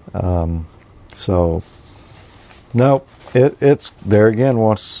 So, nope. It's there again.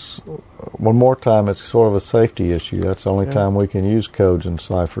 One more time, it's sort of a safety issue. That's the only time we can use codes and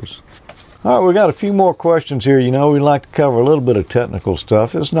ciphers. All right, we got a few more questions here. We like to cover a little bit of technical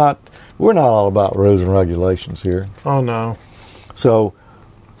stuff. We're not all about rules and regulations here. Oh no. So,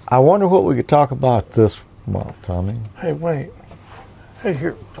 I wonder what we could talk about this month, Tommy. Hey, wait. Hey,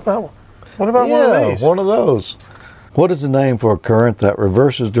 here. What about one of these? One of those. What is the name for a current that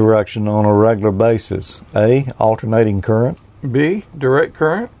reverses direction on a regular basis? A, alternating current. B, direct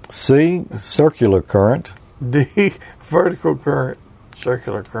current. C, circular current. D, vertical current.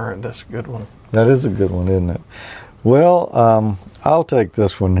 Circular current, that's a good one. That is a good one, isn't it? Well, I'll take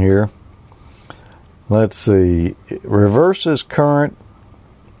this one here. Let's see. It reverses current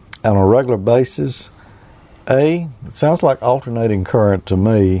on a regular basis. A, it sounds like alternating current to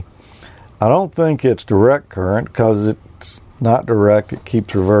me. I don't think it's direct current because it's not direct. It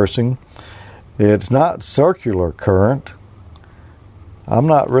keeps reversing. It's not circular current. I'm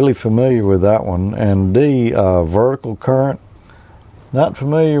not really familiar with that one. And D, vertical current. Not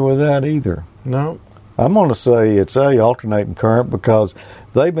familiar with that either. No. I'm going to say it's A, alternating current, because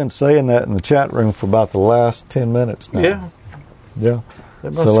they've been saying that in the chat room for about the last 10 minutes now. Yeah. Yeah. They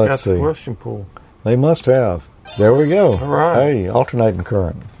must So have let's got the see. question pool. They must have. There we go. All right. Hey, alternating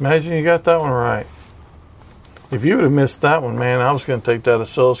current. Imagine you got that one right. If you would have missed that one, man, I was going to take that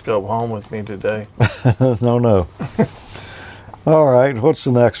oscilloscope home with me today. No. All right. What's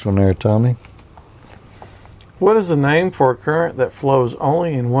the next one there, Tommy? What is the name for a current that flows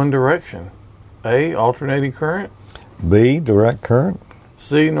only in one direction? A, alternating current. B, direct current.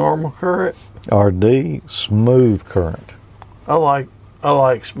 C, normal current. Or D, smooth current. I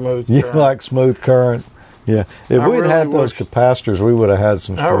like smooth You current. like smooth current? Yeah. If I we'd really had those wish- capacitors, we would have had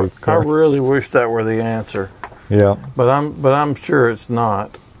some smooth I current. really wish that were the answer, Yeah. but I'm sure it's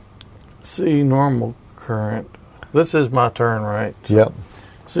not. C, normal current. This is my turn, right? Yep.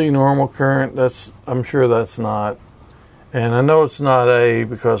 C, normal current. I'm sure that's not. And I know it's not A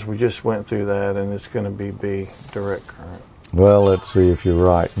because we just went through that, and it's going to be B, direct current. Well, let's see if you're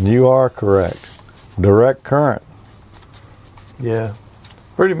right. And you are correct. Direct current. Yeah,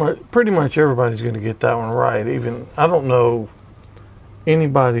 pretty much everybody's going to get that one right. Even I don't know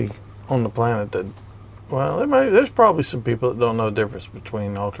anybody on the planet that. Well, there's probably some people that don't know the difference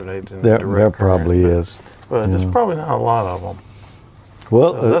between alternating and direct current. There probably is. But there's probably not a lot of them.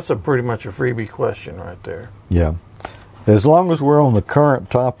 Well, So that's a pretty much a freebie question right there. yeah. As long as we're on the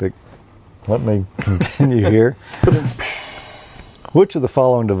current topic, let me continue here. Which of the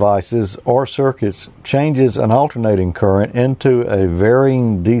following devices or circuits changes an alternating current into a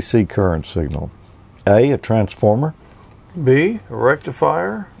varying DC current signal? A, a transformer. B, a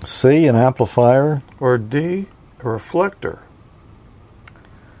rectifier, C, an amplifier. or D, a reflector.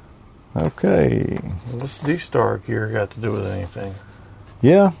 Okay. What's D-star gear got to do with anything?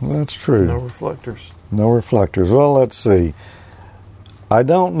 Yeah, that's true. No reflectors. No reflectors. Well, let's see. I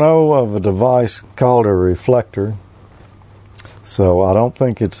don't know of a device called a reflector, so I don't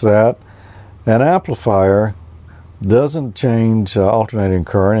think it's that. An amplifier doesn't change alternating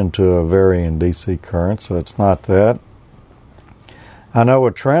current into a varying DC current, so it's not that. I know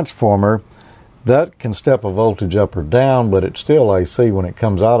a transformer, that can step a voltage up or down, but it's still AC when it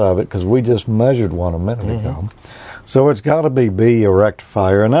comes out of it, because we just measured one a minute ago. So it's got to be B, a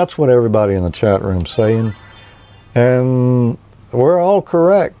rectifier, and that's what everybody in the chat room's saying. And we're all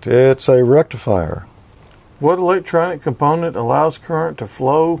correct. It's a rectifier. What electronic component allows current to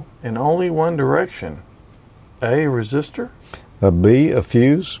flow in only one direction? A, a resistor. A B, a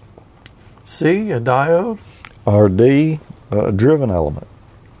fuse. C, a diode. Or D, a driven element.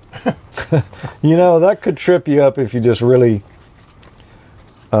 You know, that could trip you up if you just really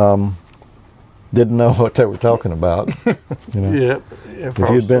didn't know what they were talking about. You know? Yep. If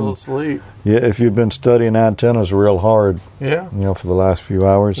I was still asleep. Yeah, if you've been studying antennas real hard, Yeah. you know, for the last few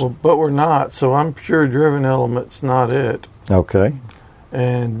hours. Well, but we're not, so I'm sure driven element's not it. Okay.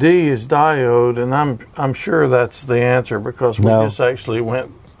 And D is diode, and I'm sure that's the answer because we No. just actually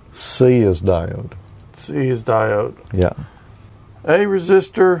went. C is diode. C is diode. Yeah. A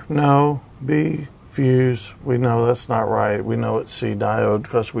resistor, no. B fuse, we know that's not right. We know it's C diode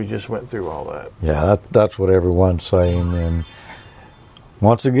because we just went through all that. Yeah, that's what everyone's saying. And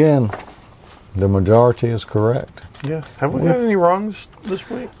once again, the majority is correct. Yeah. Have we got any wrongs this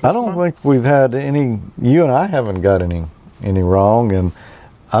week? I don't think we've had any. You and I haven't got any wrong, and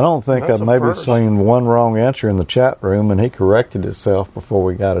I don't think That's I've a maybe first. seen one wrong answer in the chat room, and he corrected itself before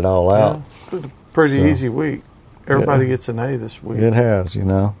we got it all out. Yeah, it's a pretty So, easy week. Everybody yeah. gets an A this week. It has, you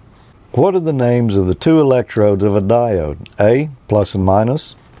know. What are the names of the two electrodes of a diode? A, plus and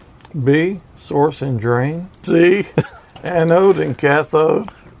minus. B, source and drain. C, anode and cathode.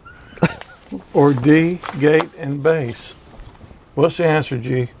 Or D, gate and base. What's the answer,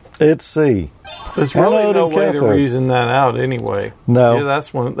 G? It's C. There's really Anode no and way to cathode. reason that out anyway. No. Yeah,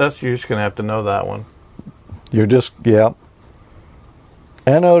 that's one. That's you're just gonna have to know that one. You're just, yeah.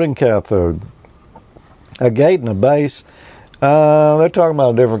 Anode and cathode. A gate and a base. They're talking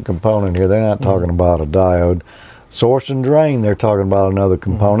about a different component here. They're not talking about a diode. Source and drain, they're talking about another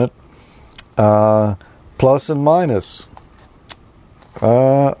component. Plus and minus.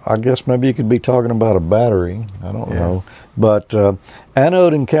 I guess maybe you could be talking about a battery. I don't know. But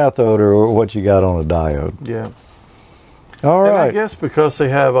anode and cathode are what you got on a diode. Yeah. All And right. I guess because they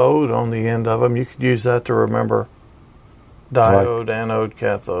have ode on the end of them, you could use that to remember diode, anode,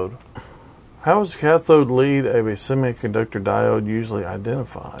 cathode. How is cathode lead of a semiconductor diode usually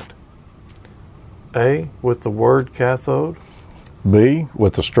identified? A, with the word cathode. B,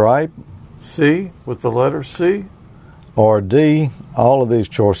 with the stripe. C, with the letter C. Or D, all of these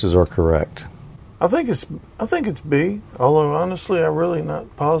choices are correct. I think it's B. Although honestly, I'm really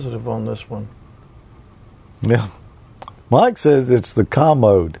not positive on this one. Yeah. Mike says it's the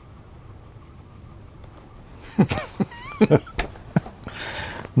commode.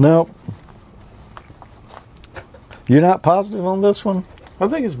 No. You're not positive on this one? I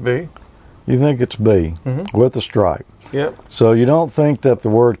think it's B. You think it's B with a stripe. Yep. So you don't think that the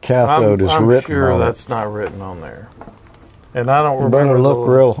word cathode is I'm written sure on that's not written on there. And I don't it? You remember. better look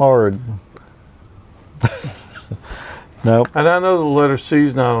real hard. Nope. And I know the letter C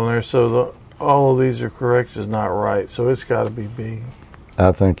is not on there, so all of these are correct is not right. So it's got to be B.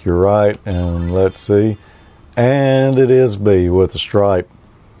 I think you're right. And let's see. And it is B with a stripe.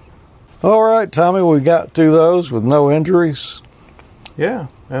 All right, Tommy, we got through those with no injuries. Yeah,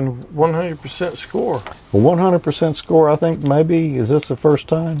 and 100% score. A 100% score, I think maybe. Is this the first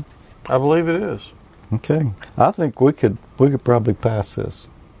time? I believe it is. Okay. I think we could probably pass this.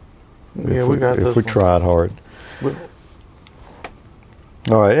 Yeah, we got this if we one. tried hard.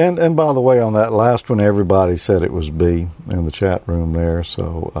 All right, and by the way, on that last one, everybody said it was B in the chat room there.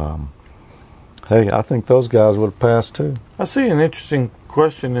 So, hey, I think those guys would have passed too. I see an interesting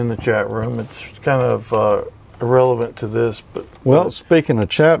question in the chat room. It's kind of irrelevant to this, but Well, speaking of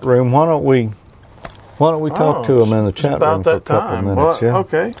chat room, why don't we talk to them in the chat room for a couple of minutes? Well,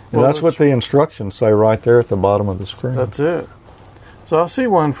 okay. And that's what the instructions say right there at the bottom of the screen. That's it. So I see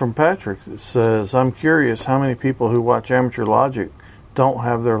one from Patrick that says, "I'm curious how many people who watch Amateur Logic don't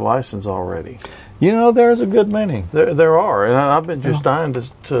have their license already." You know, there's a good many. There are, and I've been just dying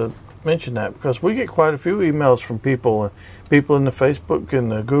to mention that because we get quite a few emails from people in the Facebook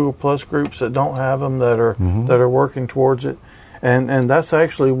and the Google Plus groups that don't have them that are working towards it, and that's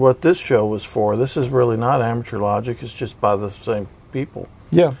actually what this show was for. This is really not Amateur Logic; it's just by the same people.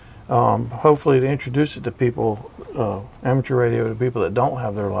 Yeah. Hopefully to introduce it to people, amateur radio to people that don't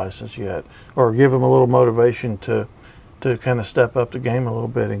have their license yet, or give them a little motivation to kind of step up the game a little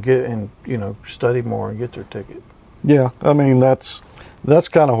bit and study more and get their ticket. Yeah, I mean that's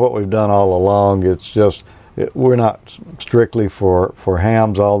kind of what we've done all along. It's just we're not strictly for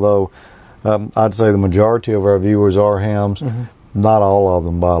hams, although I'd say the majority of our viewers are hams. Not all of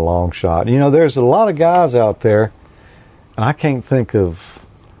them by a long shot. You know, there's a lot of guys out there, and I can't think of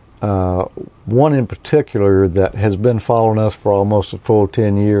one in particular that has been following us for almost a full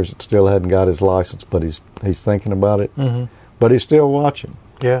 10 years and still hadn't got his license, but he's thinking about it. But he's still watching.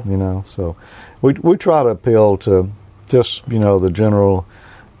 Yeah. You know, so we try to appeal to just, the general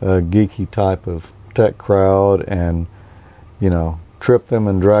geeky type of tech crowd and, trip them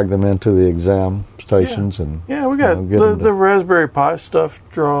and drag them into the exam stations. Yeah, we got the Raspberry Pi stuff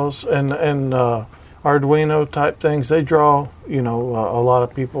draws and Arduino type things. They draw, a lot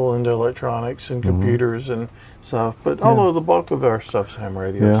of people into electronics and computers and stuff. But although the bulk of our stuff's ham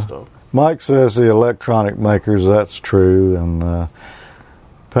radio stuff. Mike says the electronic makers, that's true. And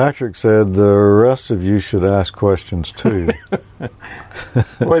Patrick said the rest of you should ask questions too.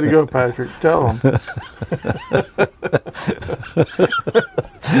 Way to go, Patrick. Tell them.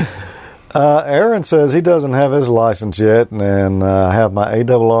 Aaron says he doesn't have his license yet, and I have my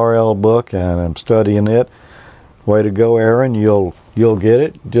ARRL book, and I'm studying it. Way to go, Aaron! You'll get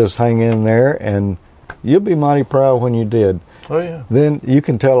it. Just hang in there, and you'll be mighty proud when you did. Oh yeah. Then you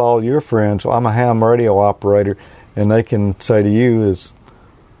can tell all your friends, well, I'm a ham radio operator, and they can say to you, "Is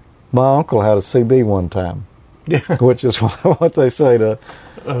my uncle had a CB one time," which is what they say to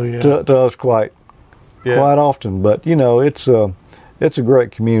us quite often. But it's a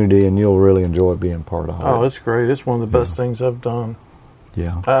great community, and you'll really enjoy being part of it. Oh, it's great. It's one of the best things I've done.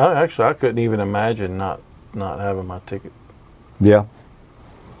 Yeah. I couldn't even imagine not having my ticket. Yeah.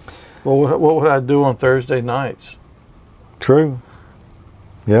 Well, what would I do on Thursday nights? True.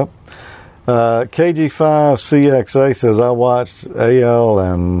 Yep. KG5CXA says, I watched AL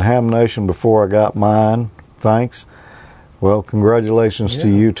and Ham Nation before I got mine. Thanks. Well, congratulations to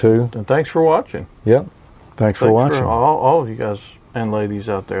you, too. And thanks for watching. Yep. Thanks for watching. For all of you guys and ladies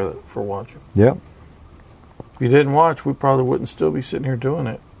out there for watching. Yep. If you didn't watch, we probably wouldn't still be sitting here doing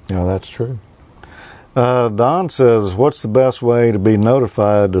it. Yeah, that's true. Don says, what's the best way to be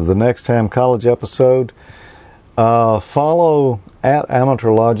notified of the next Ham College episode? Follow at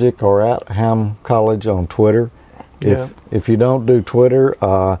Amateur Logic or at Ham College on Twitter. If you don't do Twitter,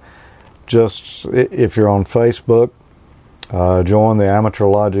 just if you're on Facebook, join the Amateur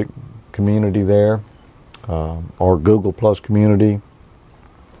Logic community there, or Google Plus community.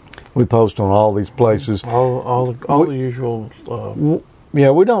 We post on all these places. All the usual.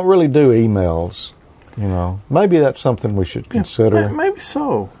 We don't really do emails. Maybe that's something we should consider. Maybe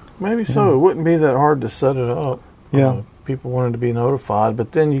so. It wouldn't be that hard to set it up. Yeah. People wanted to be notified,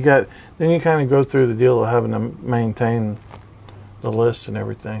 but then you kind of go through the deal of having to maintain the list and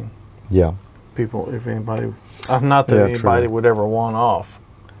everything. Yeah. anybody, not that anybody would ever want off.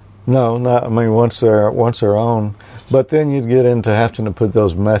 No, not. I mean, once they're on, but then you'd get into having to put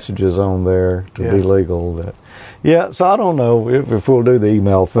those messages on there to be legal. So I don't know if we'll do the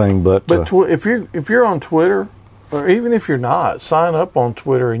email thing, but if you're on Twitter, or even if you're not, sign up on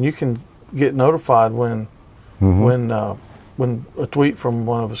Twitter, and you can get notified when a tweet from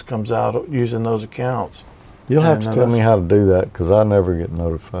one of us comes out using those accounts. You'll have to tell me how to do that, because I never get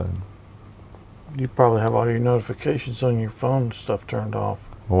notified. You probably have all your notifications on your phone stuff turned off.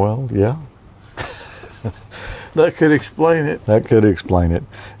 Well, yeah. That could explain it. That could explain it.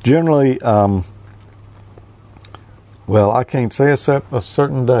 Generally, I can't say a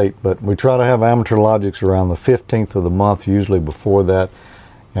certain date, but we try to have amateur logics around the 15th of the month, usually before that,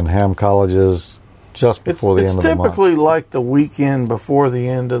 and ham colleges just before the end of the month. It's typically like the weekend before the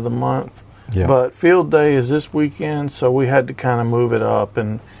end of the month. Yeah. But field day is this weekend, so we had to kind of move it up.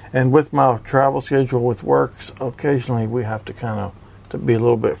 And with my travel schedule with work, occasionally we have to kind of to be a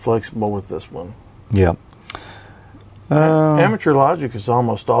little bit flexible with this one. Yeah. Amateur Logic is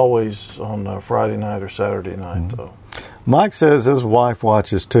almost always on Friday night or Saturday night, though. Mike says his wife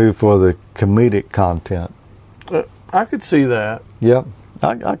watches too for the comedic content. I could see that. Yep,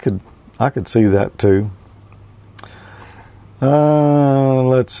 I could see that too.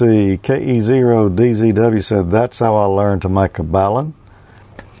 Let's see. KE0DZW said that's how I learned to make a ballon.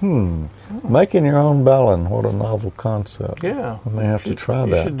 Making your own ballon, what a novel concept. Yeah. I may have to try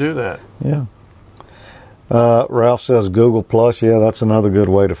that. You should do that. Yeah. Ralph says Google Plus. Yeah, that's another good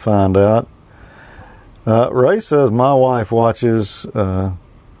way to find out. Ray says my wife watches to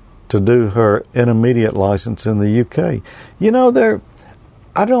do her intermediate license in the UK. You know,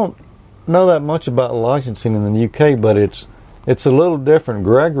 I don't know that much about licensing in the UK, but it's a little different.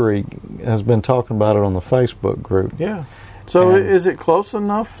 Gregory has been talking about it on the Facebook group. Yeah. So is it close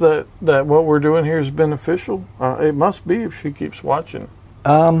enough that what we're doing here is beneficial? It must be if she keeps watching.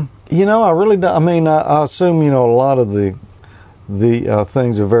 You know, I really don't. I mean, I assume, a lot of the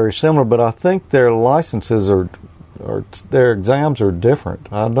things are very similar, but I think their licenses are their exams are different.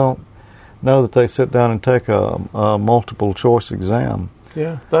 I don't know that they sit down and take a multiple choice exam.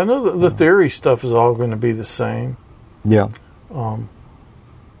 Yeah. I know that the theory stuff is all going to be the same. Yeah.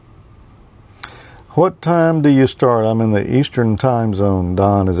 What time do you start? I'm in the Eastern time zone,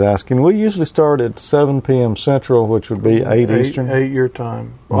 Don is asking. We usually start at 7 p.m. Central, which would be 8 Eastern. 8 your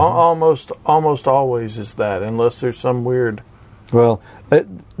time. Mm-hmm. Almost always is that, unless there's some weird... Well,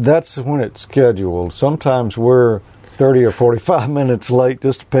 that's when it's scheduled. Sometimes we're 30 or 45 minutes late,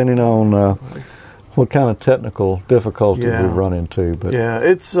 just depending on what kind of technical difficulty we run into. But yeah,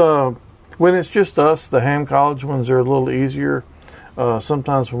 it's when it's just us, the ham college ones are a little easier.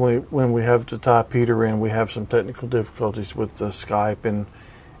 Sometimes when we have to tie Peter in, we have some technical difficulties with Skype, and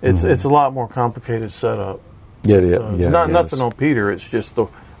it's a lot more complicated setup. Yeah, it's nothing on Peter. It's just the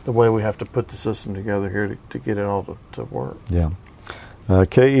way we have to put the system together here to get it all to work. Yeah.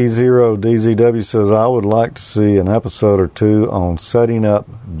 KE0DZW says, I would like to see an episode or two on setting up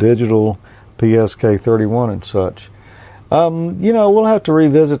digital PSK31 and such. We'll have to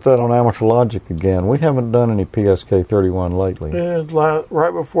revisit that on Amateur Logic again. We haven't done any PSK31 lately. Yeah,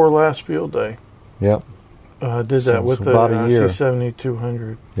 right before last field day. Yep. I did that with the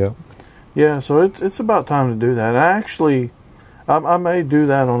IC7200. Yep. Yeah, so it's about time to do that. I may do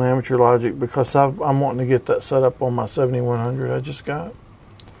that on Amateur Logic because I'm wanting to get that set up on my 7100 I just got.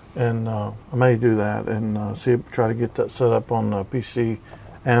 And I may do that and try to get that set up on a PC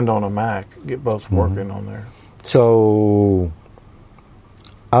and on a Mac, get both working on there. So,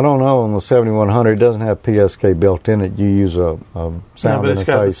 I don't know, on the 7100, it doesn't have PSK built in it. You use a sound interface. It's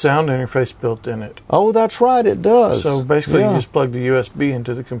got the sound interface built in it. Oh, that's right, it does. So, basically, you just plug the USB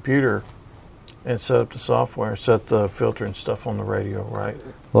into the computer and set up the software, set the filter and stuff on the radio, right?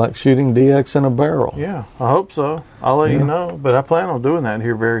 Like shooting DX in a barrel. Yeah, I hope so. I'll let you know. But I plan on doing that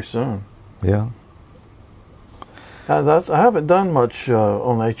here very soon. Yeah. I haven't done much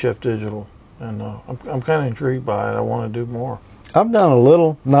on HF Digital. And I'm kind of intrigued by it. I want to do more. I've done a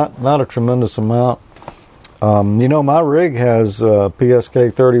little, not a tremendous amount. My rig has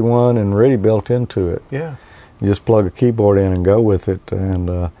PSK31 and RTTY built into it. Yeah. You just plug a keyboard in and go with it.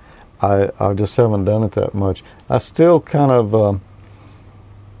 And I just haven't done it that much. I still kind of,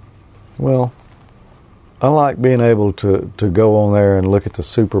 I like being able to go on there and look at the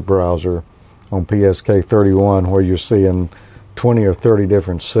super browser on PSK31 where you're seeing 20 or 30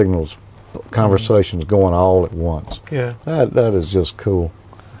 different signals. Conversations going all at once. Yeah. That is just cool.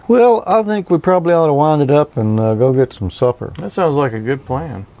 Well, I think we probably ought to wind it up and go get some supper. That sounds like a good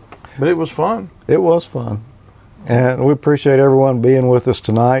plan. But it was fun. It was fun. And we appreciate everyone being with us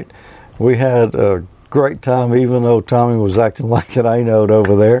tonight. We had a great time, even though Tommy was acting like an anode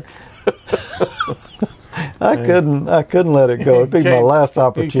over there. I couldn't let it go. It'd be my last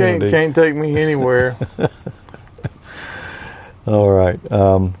opportunity. You can't take me anywhere. All right.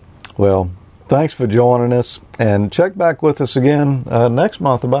 Well, thanks for joining us, and check back with us again next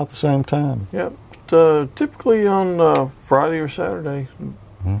month about the same time. Yep. Typically on Friday or Saturday,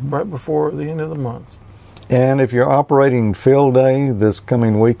 right before the end of the month. And if you're operating field day this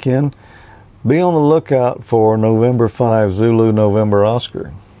coming weekend, be on the lookout for November 5 Zulu November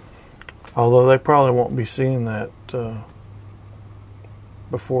Oscar. Although they probably won't be seeing that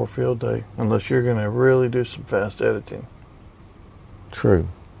before field day unless you're going to really do some fast editing. True.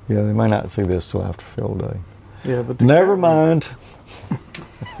 Yeah, they may not see this till after field day. Yeah, but never mind.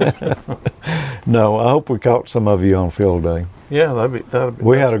 No, I hope we caught some of you on field day. Yeah, that'd be.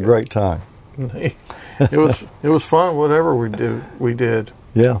 We had a great time. It was fun. Whatever we did.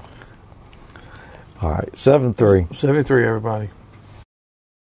 Yeah. All right, 7-3. 73, everybody.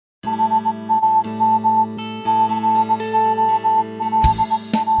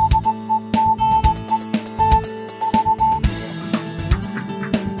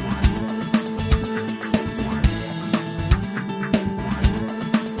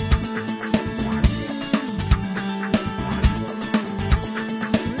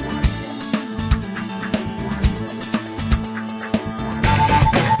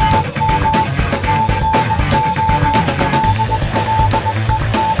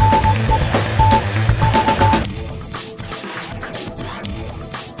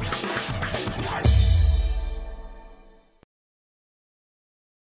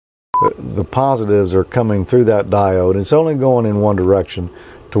 The positives are coming through that diode. It's only going in one direction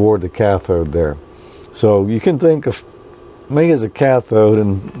toward the cathode there. So you can think of me as a cathode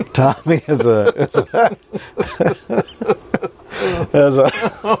and Tommy as a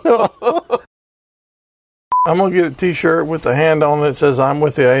I'm going to get a t-shirt with the hand on it that says I'm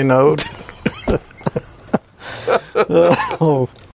with the anode. Oh.